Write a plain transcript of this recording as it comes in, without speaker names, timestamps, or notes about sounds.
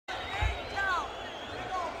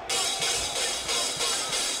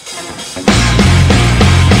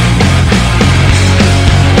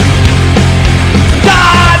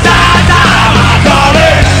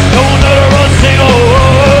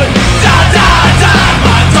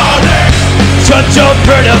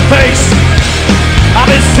face. I've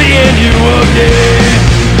been seeing you again.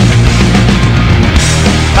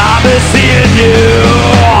 I've been seeing you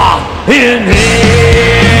in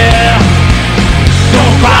here.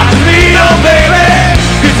 Don't cry to me, oh baby,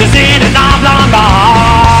 'cause it's in an oblong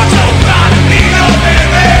box. Don't cry to me, oh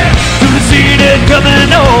baby, to the scene it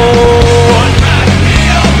coming on. Don't cry to me,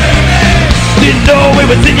 oh baby, didn't know it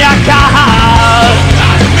was in your car. Don't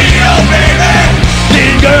cry to me, oh baby,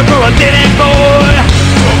 didn't go for a dead boy.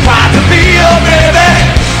 Don't cry to me, oh baby,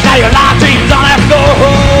 now your life dreams on that floor.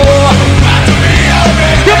 Don't cry to me, oh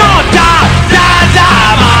baby, come on, die, die,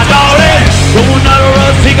 die, my darling. Roll another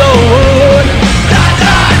rusty gold. Die,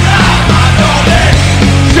 die, die, my darling.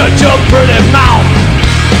 Shut your pretty mouth.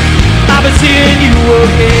 I've been seeing you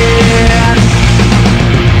again.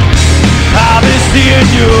 I've been seeing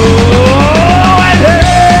you again.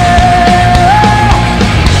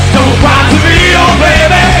 Don't cry to me, oh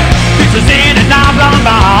baby, pictures in an oblong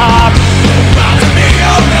box. Don't cry to me,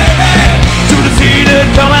 oh baby, to the scene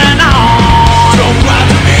that's coming on. Don't cry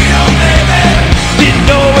to me, oh baby, didn't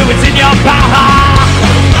know it was in your power.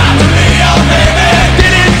 Don't cry to me, oh baby,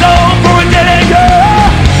 didn't know for a dead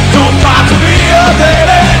girl. Don't cry to me, oh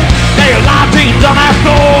baby, now your life dreams on that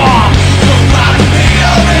floor. Don't cry to me,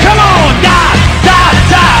 oh baby, come on, die, die,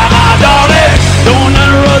 die, my darling. Don't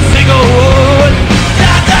utter a single word.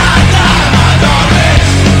 Die, die, die, my darling.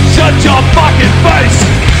 Shut your fucking face.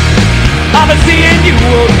 I've been seeing you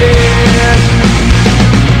again.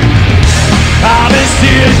 I've been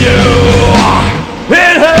seeing you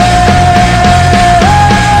in hell.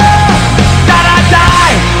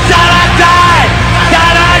 Da-da-die, da-da-die,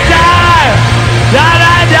 da-da-die,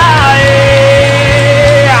 da-da-die.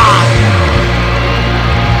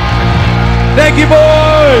 Thank you,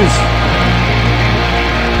 boys.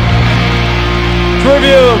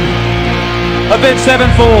 Trivium, Avenged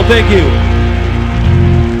Sevenfold, thank you.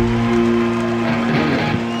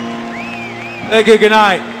 Thank you, good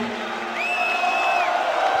night.